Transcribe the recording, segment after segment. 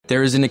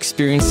there is an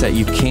experience that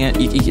you can't,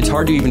 it's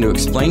hard to even to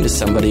explain to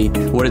somebody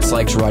what it's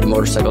like to ride a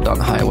motorcycle down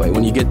the highway.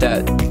 When you get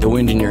the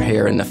wind in your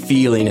hair and the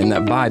feeling and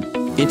that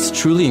vibe, it's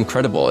truly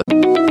incredible.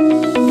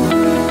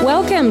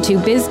 Welcome to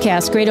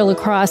BizCast Greater La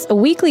Crosse, a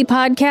weekly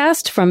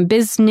podcast from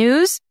Biz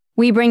News.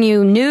 We bring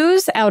you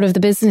news out of the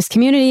business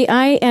community.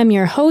 I am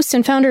your host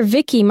and founder,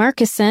 Vicky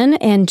Markison,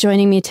 and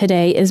joining me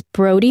today is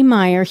Brody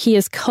Meier. He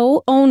is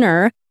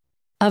co-owner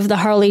of the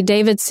Harley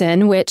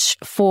Davidson, which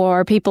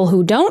for people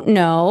who don't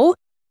know,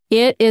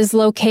 it is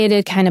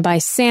located kind of by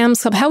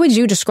Sam's Club. How would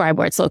you describe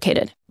where it's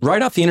located?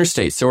 Right off the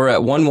interstate. So we're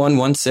at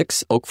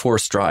 1116 Oak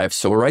Forest Drive.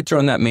 So we're right there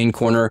on that main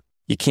corner.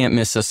 You can't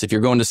miss us. If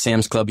you're going to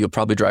Sam's Club, you'll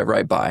probably drive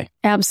right by.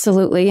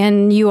 Absolutely.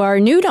 And you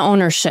are new to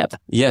ownership.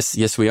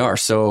 Yes, we are.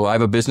 So I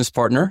have a business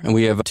partner and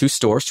we have two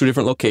stores, two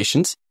different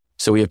locations.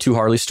 So we have two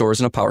Harley stores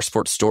and a power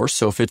sports store.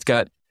 So if it's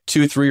got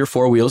 2, 3, or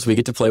 4 wheels, we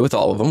get to play with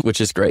all of them,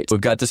 which is great. We've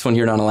got this one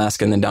here down in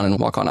Alaska and then down in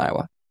Waukon,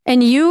 Iowa.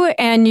 And you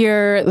and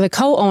the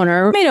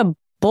co-owner made a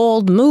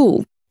bold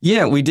move.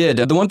 Yeah, we did.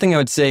 The one thing I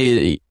would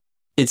say,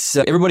 it's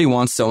everybody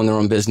wants to own their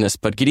own business,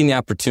 but getting the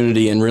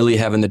opportunity and really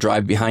having the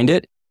drive behind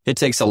it, it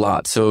takes a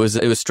lot. So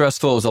it was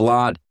stressful. It was a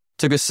lot. It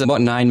took us about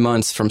 9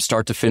 months from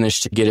start to finish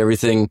to get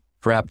everything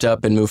wrapped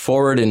up and move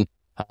forward. And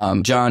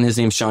John, his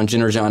name's John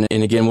Ginnerjohn.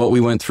 And again, what we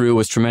went through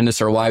was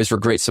tremendous. Our wives were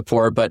great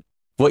support, but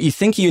what you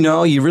think you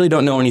know, you really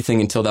don't know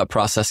anything until that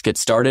process gets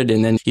started,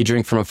 and then you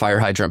drink from a fire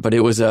hydrant. But it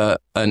was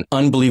an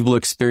unbelievable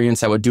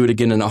experience. I would do it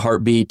again in a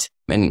heartbeat,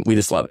 and we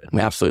just love it. We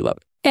absolutely love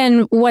it.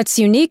 And what's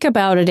unique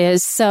about it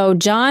is, so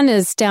John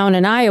is down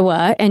in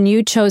Iowa, and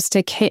you chose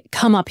to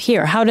come up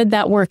here. How did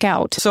that work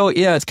out? So,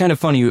 yeah, it's kind of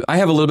funny. I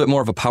have a little bit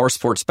more of a power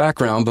sports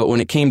background, but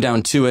when it came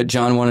down to it,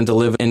 John wanted to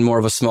live in more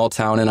of a small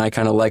town, and I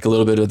kind of like a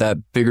little bit of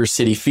that bigger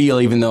city feel,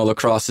 even though La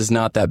Crosse is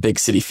not that big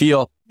city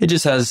feel. It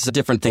just has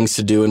different things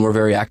to do, and we're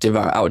very active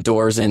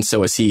outdoors, and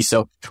so is he.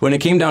 So when it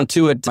came down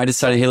to it, I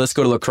decided, hey, let's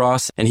go to La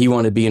Crosse, and he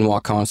wanted to be in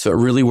Waukon, so it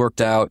really worked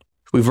out.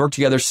 We've worked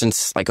together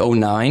since like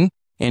 2009,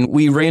 and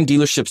we ran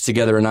dealerships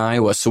together in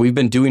Iowa, so we've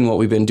been doing what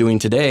we've been doing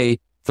today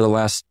for the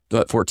last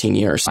 14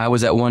 years. I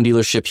was at one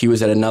dealership, he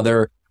was at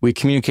another. We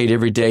communicate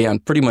every day on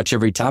pretty much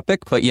every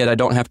topic, but yet I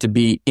don't have to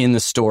be in the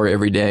store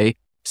every day.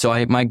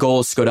 So my goal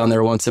is to go down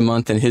there once a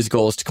month, and his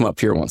goal is to come up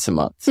here once a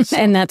month. So,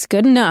 and that's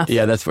good enough.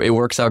 Yeah, it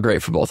works out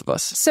great for both of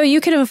us. So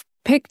you could have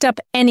picked up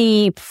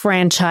any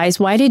franchise.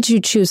 Why did you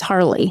choose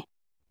Harley?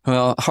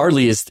 Well,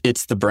 Harley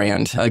it's the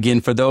brand. Again,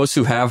 for those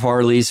who have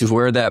Harleys, who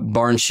wear that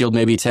barn shield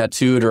maybe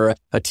tattooed or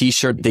a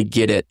t-shirt, they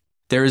get it.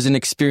 There is an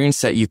experience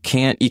that you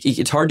can't,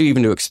 it's hard to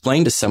even to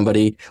explain to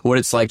somebody what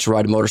it's like to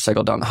ride a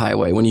motorcycle down the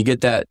highway. When you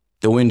get the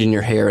wind in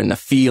your hair and the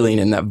feeling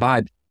and that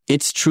vibe,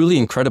 it's truly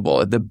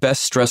incredible. The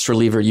best stress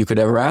reliever you could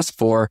ever ask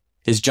for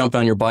is jumping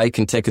on your bike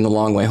and taking the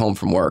long way home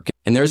from work.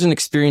 And there's an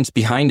experience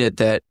behind it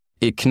that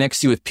it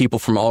connects you with people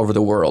from all over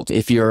the world.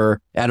 If you're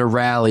at a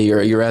rally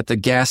or you're at the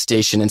gas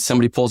station and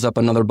somebody pulls up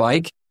another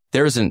bike,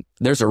 there's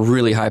a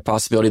really high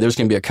possibility there's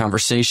going to be a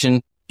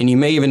conversation, and you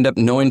may even end up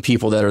knowing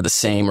people that are the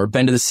same or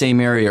been to the same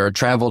area or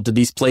traveled to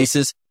these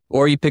places,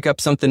 or you pick up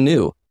something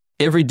new.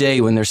 Every day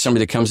when there's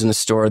somebody that comes in the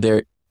store,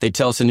 they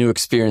tell us a new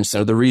experience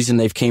or the reason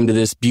they've came to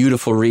this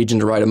beautiful region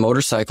to ride a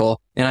motorcycle.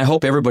 And I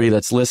hope everybody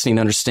that's listening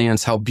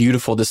understands how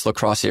beautiful this La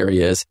Crosse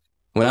area is.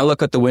 When I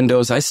look at the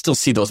windows, I still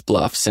see those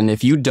bluffs. And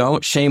if you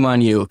don't, shame on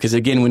you. Because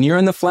again, when you're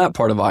in the flat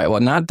part of Iowa,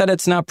 not that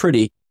it's not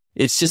pretty,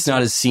 it's just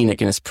not as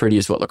scenic and as pretty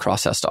as what La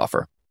Crosse has to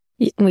offer.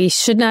 We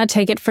should not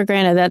take it for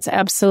granted. That's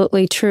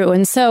absolutely true.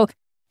 And so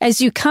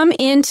as you come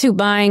into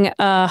buying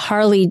a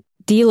Harley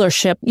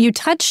dealership, you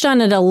touched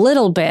on it a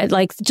little bit,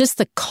 like just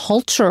the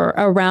culture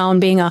around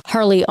being a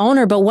Harley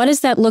owner. But what does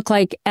that look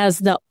like as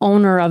the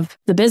owner of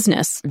the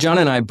business? John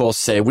and I both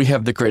say we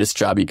have the greatest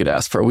job you could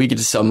ask for. We get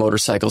to sell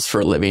motorcycles for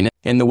a living.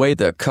 And the way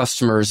the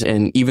customers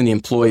and even the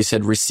employees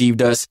had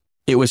received us,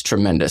 it was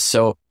tremendous.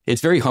 So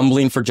it's very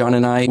humbling for John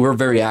and I. We're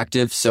very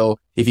active. So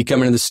if you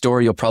come into the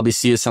store, you'll probably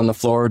see us on the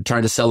floor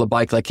trying to sell a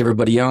bike like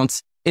everybody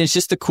else. It's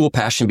just the cool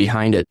passion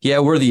behind it. Yeah,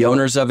 we're the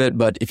owners of it,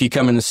 but if you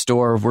come in the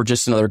store, we're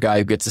just another guy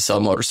who gets to sell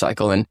a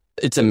motorcycle. And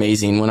it's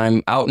amazing when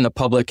I'm out in the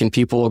public and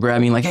people will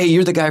grab me like, hey,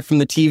 you're the guy from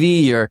the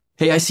TV, or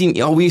hey,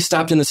 we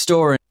stopped in the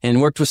store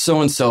and worked with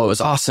so-and-so. It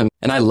was awesome.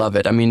 And I love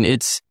it. I mean,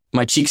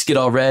 my cheeks get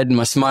all red and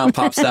my smile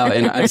pops out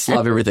and I just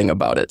love everything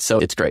about it. So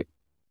it's great.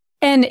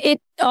 And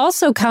it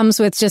also comes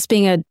with just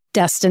being a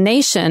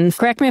destination.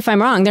 Correct me if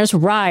I'm wrong. There's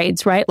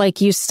rides, right? Like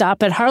you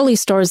stop at Harley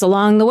stores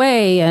along the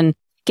way and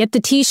get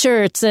the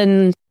t-shirts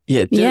and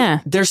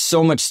there's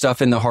so much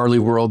stuff in the Harley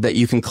world that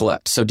you can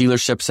collect. So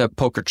dealerships have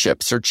poker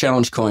chips or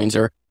challenge coins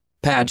or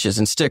patches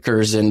and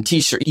stickers and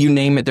t-shirts, you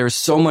name it. There's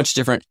so much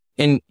different,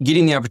 and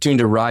getting the opportunity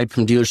to ride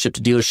from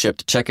dealership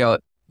to check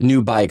out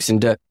new bikes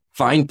and to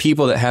find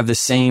people that have the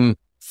same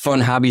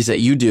fun hobbies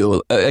that you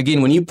do.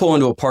 Again, when you pull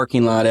into a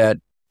parking lot at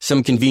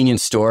some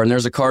convenience store and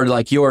there's a car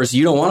like yours,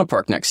 you don't want to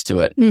park next to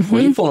it. Mm-hmm.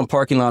 When you pull in a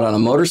parking lot on a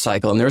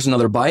motorcycle and there's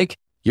another bike,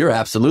 you're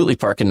absolutely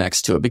parking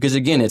next to it because,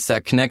 again, it's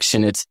that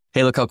connection. It's,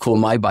 hey, look how cool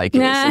my bike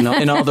is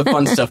and all the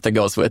fun stuff that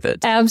goes with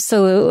it.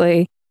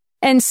 Absolutely.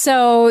 And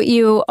so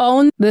you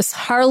own this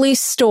Harley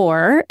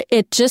store.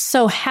 It just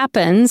so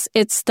happens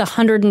it's the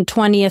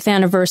 120th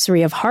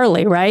anniversary of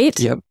Harley, right?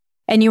 Yep.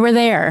 And you were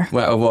there.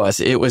 Well,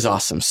 it was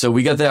awesome. So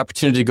we got the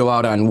opportunity to go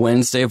out on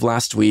Wednesday of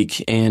last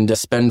week and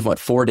spend,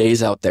 4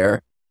 days out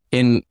there.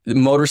 And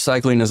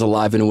motorcycling is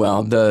alive and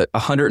well. The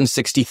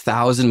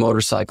 160,000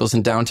 motorcycles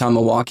in downtown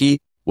Milwaukee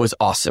was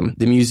awesome.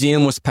 The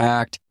museum was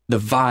packed. The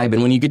vibe,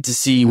 and when you get to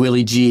see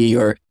Willie G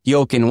or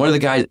Yokin, one of the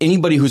guys,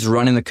 anybody who's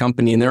running the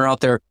company, and they're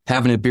out there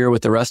having a beer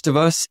with the rest of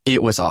us,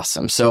 it was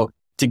awesome. So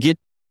to get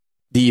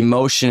the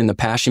emotion and the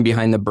passion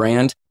behind the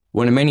brand,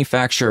 when a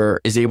manufacturer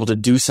is able to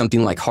do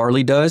something like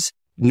Harley does,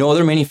 no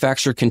other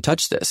manufacturer can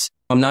touch this.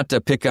 I'm not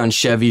to pick on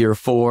Chevy or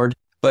Ford,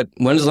 but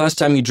when was the last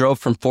time you drove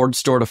from Ford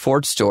store to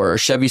Ford store or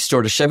Chevy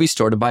store to Chevy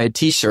store to buy a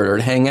t-shirt or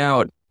to hang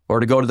out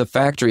or to go to the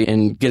factory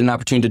and get an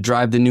opportunity to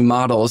drive the new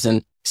models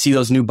and see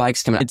those new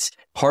bikes come out?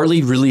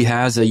 Harley really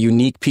has a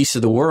unique piece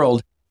of the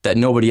world that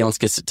nobody else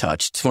gets to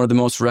touch. It's one of the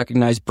most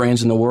recognized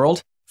brands in the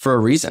world for a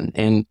reason.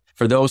 And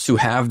for those who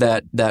have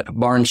that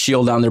barn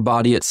shield on their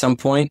body at some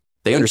point,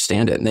 they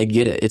understand it and they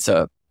get it. It's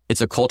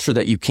a culture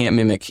that you can't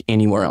mimic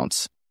anywhere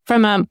else.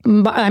 I'm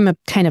a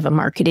kind of a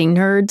marketing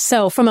nerd.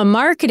 So from a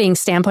marketing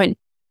standpoint,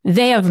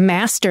 they have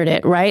mastered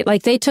it, right?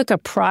 Like they took a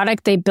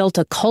product, they built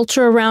a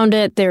culture around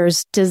it.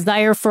 There's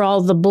desire for all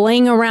the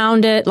bling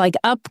around it, like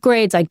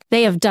upgrades, like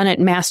they have done it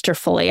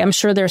masterfully. I'm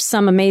sure there's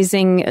some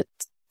amazing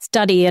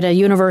study at a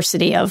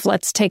university of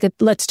let's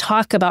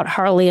talk about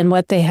Harley and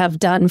what they have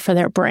done for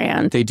their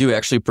brand. They do.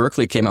 Actually,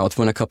 Berkeley came out with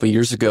one a couple of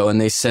years ago,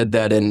 and they said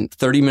that in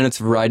 30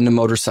 minutes of riding a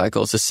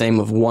motorcycle is the same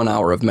of 1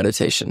 hour of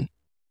meditation.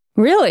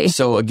 Really?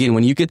 So again,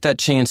 when you get that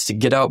chance to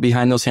get out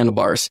behind those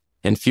handlebars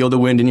and feel the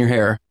wind in your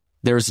hair,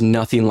 there's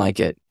nothing like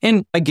it.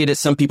 And I get it.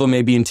 Some people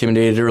may be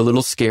intimidated or a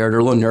little scared or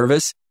a little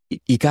nervous.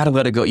 You got to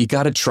let it go. You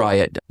got to try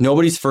it.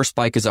 Nobody's first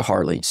bike is a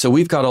Harley. So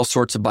we've got all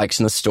sorts of bikes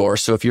in the store.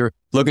 So if you're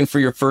looking for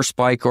your first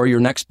bike or your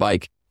next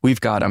bike, we've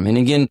got them. And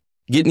again,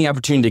 getting the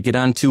opportunity to get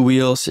on two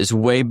wheels is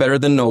way better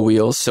than no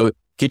wheels. So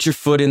get your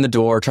foot in the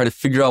door, try to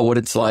figure out what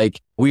it's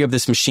like. We have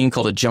this machine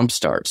called a jump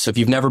start. So if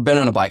you've never been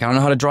on a bike, I don't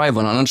know how to drive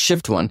one, I don't know how to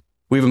shift one.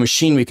 We have a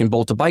machine we can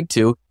bolt a bike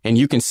to, and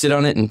you can sit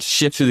on it and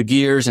shift through the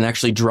gears and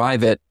actually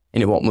drive it,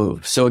 and it won't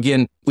move. So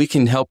again, we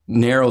can help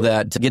narrow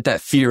that to get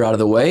that fear out of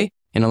the way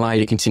and allow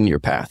you to continue your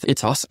path.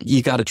 It's awesome.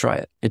 You got to try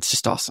it. It's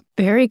just awesome.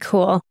 Very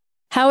cool.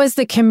 How has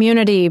the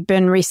community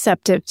been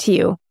receptive to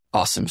you?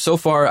 Awesome. So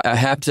far, I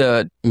have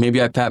to,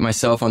 maybe I pat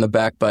myself on the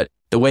back, but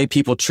the way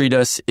people treat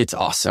us, it's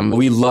awesome.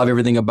 We love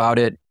everything about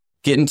it.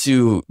 Getting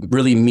to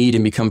really meet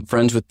and become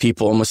friends with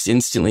people almost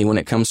instantly when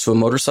it comes to a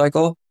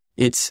motorcycle.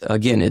 It's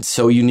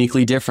so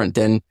uniquely different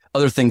than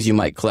other things you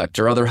might collect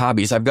or other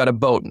hobbies. I've got a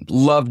boat,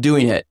 love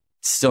doing it.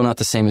 It's still not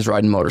the same as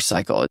riding a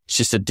motorcycle. It's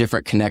just a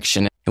different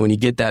connection. And when you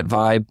get that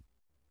vibe,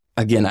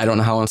 again, I don't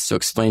know how else to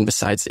explain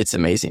besides it's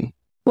amazing.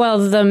 Well,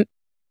 the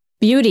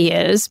beauty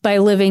is by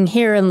living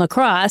here in La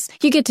Crosse,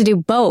 you get to do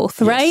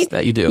both, right? Yes,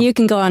 that you do. You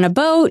can go on a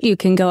boat, you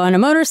can go on a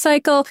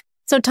motorcycle.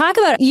 So talk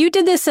about it. You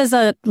did this as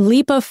a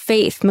leap of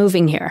faith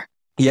moving here.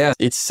 Yeah,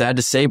 it's sad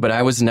to say, but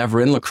I was never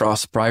in La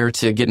Crosse prior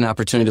to getting an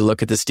opportunity to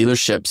look at this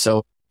dealership.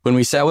 So when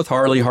we sat with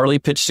Harley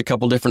pitched a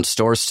couple different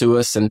stores to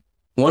us, and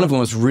one of them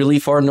was really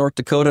far in North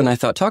Dakota. And I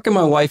thought, talking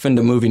my wife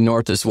into moving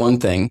north is one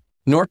thing.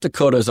 North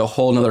Dakota is a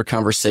whole nother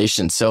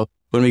conversation. So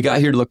when we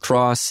got here to La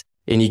Crosse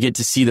and you get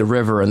to see the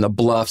river and the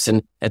bluffs,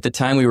 and at the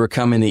time we were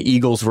coming, the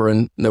Eagles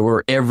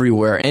were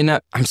everywhere.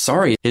 And I'm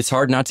sorry, it's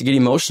hard not to get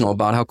emotional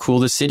about how cool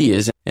the city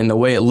is and the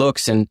way it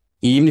looks. And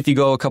even if you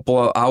go a couple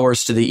of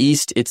hours to the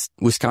east,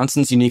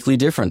 Wisconsin's uniquely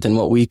different than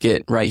what we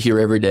get right here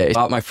every day.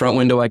 Out my front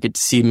window, I get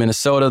to see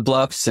Minnesota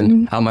bluffs,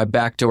 and out my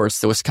back door, it's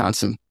the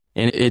Wisconsin.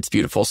 And it's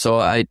beautiful.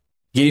 So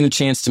getting a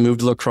chance to move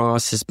to La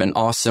Crosse has been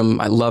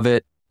awesome. I love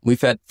it. We've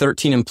had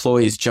 13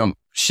 employees jump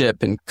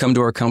ship and come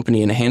to our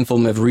company, and a handful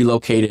of them have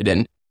relocated,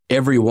 and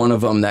every one of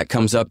them that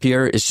comes up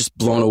here is just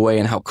blown away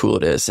in how cool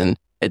it is. And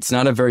it's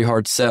not a very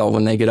hard sell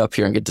when they get up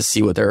here and get to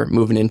see what they're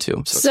moving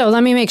into. So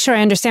let me make sure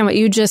I understand what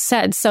you just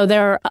said. So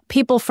there are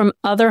people from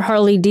other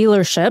Harley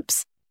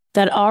dealerships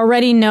that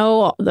already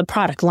know the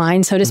product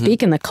line, so to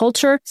speak, and the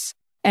culture.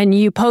 And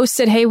you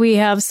posted, hey, we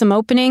have some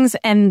openings,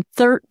 and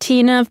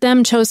 13 of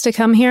them chose to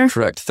come here?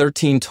 Correct.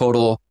 13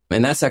 total.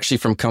 And that's actually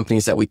from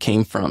companies that we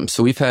came from.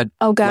 So we've had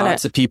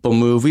lots of people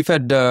move. We've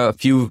had a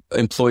few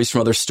employees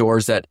from other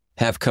stores that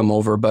have come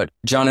over, but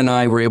John and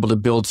I were able to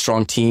build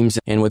strong teams.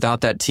 And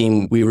without that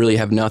team, we really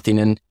have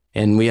nothing.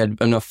 And we had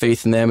enough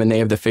faith in them, and they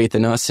have the faith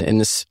in us. And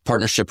this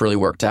partnership really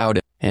worked out.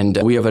 And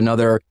we have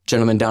another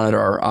gentleman down at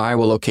our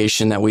Iowa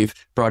location that we've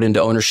brought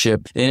into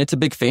ownership. And it's a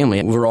big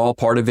family. We're all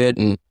part of it,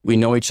 and we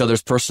know each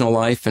other's personal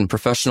life and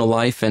professional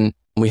life, and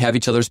we have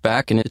each other's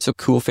back. And it's a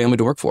cool family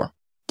to work for.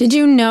 Did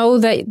you know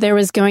that there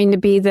was going to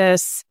be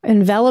this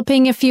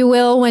enveloping, if you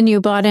will, when you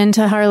bought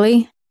into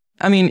Harley?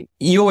 I mean,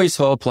 you always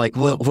hope, like,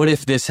 well, what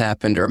if this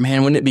happened? Or,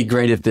 man, wouldn't it be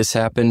great if this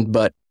happened?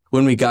 But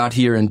when we got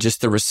here and just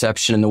the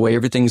reception and the way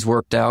everything's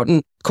worked out,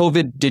 and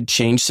COVID did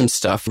change some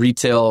stuff.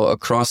 Retail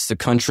across the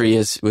country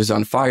was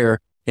on fire.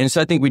 And so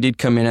I think we did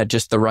come in at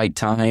just the right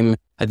time.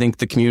 I think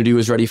the community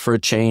was ready for a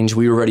change.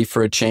 We were ready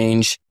for a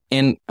change.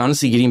 And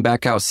honestly, getting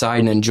back outside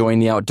and enjoying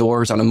the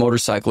outdoors on a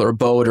motorcycle or a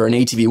boat or an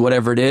ATV,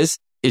 whatever it is,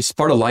 it's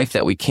part of life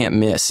that we can't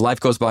miss.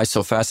 Life goes by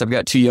so fast. I've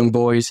got 2 young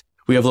boys.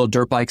 We have little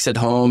dirt bikes at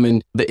home,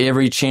 and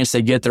every chance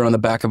they get, they're on the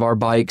back of our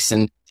bikes.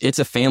 And it's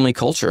a family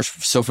culture.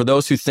 So for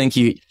those who think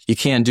you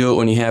can't do it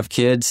when you have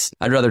kids,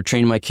 I'd rather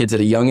train my kids at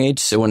a young age.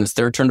 So when it's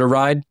their turn to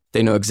ride,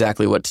 they know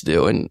exactly what to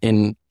do.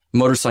 And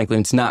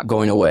motorcycling, it's not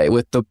going away.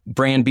 With the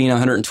brand being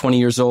 120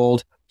 years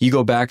old, you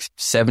go back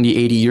 70,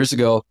 80 years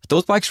ago,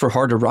 those bikes were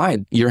hard to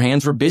ride. Your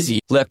hands were busy,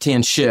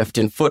 left-hand shift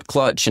and foot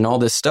clutch and all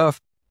this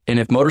stuff. And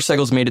if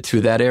motorcycles made it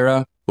through that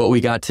era, what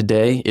we got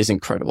today is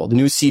incredible. The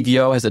new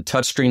CVO has a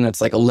touchscreen that's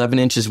like 11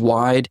 inches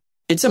wide.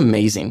 It's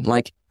amazing.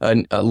 Like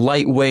a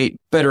lightweight,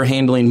 better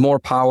handling, more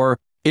power.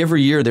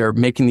 Every year they're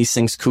making these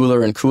things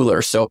cooler and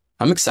cooler. So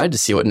I'm excited to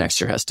see what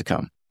next year has to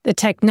come. The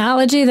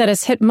technology that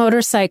has hit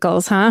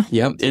motorcycles, huh?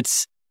 Yep.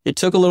 It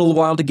took a little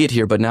while to get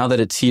here, but now that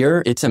it's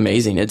here, it's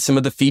amazing. It's some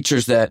of the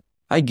features that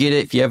I get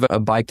it. If you have a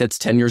bike that's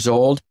 10 years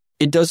old,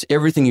 it does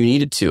everything you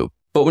need it to.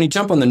 But when you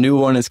jump on the new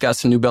one, it's got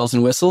some new bells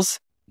and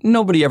whistles.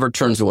 Nobody ever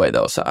turns away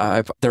those.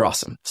 They're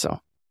awesome. So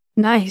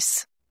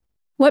nice.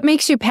 What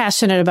makes you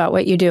passionate about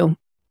what you do?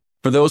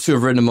 For those who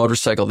have ridden a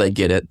motorcycle, they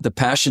get it. The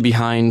passion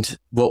behind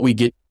what we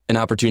get an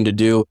opportunity to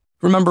do.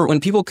 Remember, when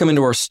people come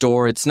into our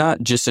store, it's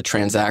not just a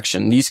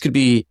transaction. These could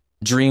be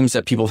dreams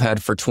that people have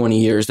had for 20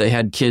 years. They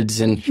had kids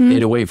and they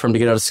had to wait for them to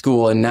get out of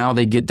school, and now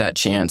they get that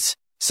chance.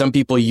 Some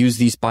people use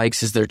these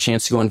bikes as their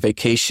chance to go on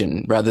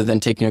vacation rather than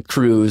taking a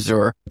cruise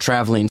or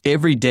traveling.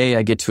 Every day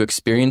I get to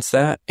experience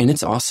that, and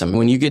it's awesome.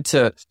 When you get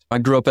to, I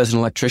grew up as an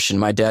electrician.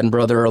 My dad and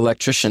brother are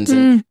electricians,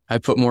 and I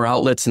put more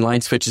outlets and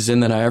light switches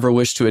in than I ever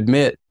wish to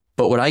admit.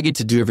 But what I get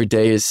to do every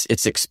day is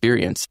it's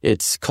experience.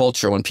 It's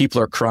culture. When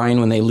people are crying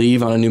when they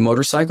leave on a new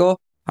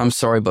motorcycle, I'm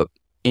sorry, but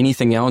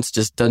anything else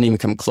just doesn't even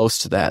come close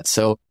to that.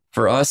 So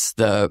for us,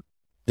 the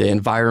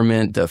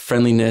environment, the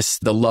friendliness,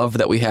 the love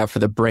that we have for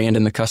the brand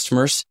and the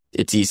customers,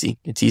 it's easy.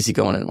 It's easy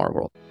going in our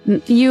world.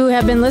 You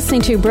have been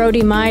listening to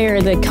Brody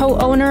Meier, the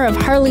co-owner of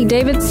Harley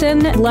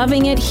Davidson.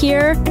 Loving it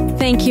here.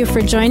 Thank you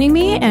for joining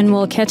me, and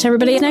we'll catch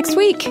everybody next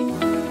week.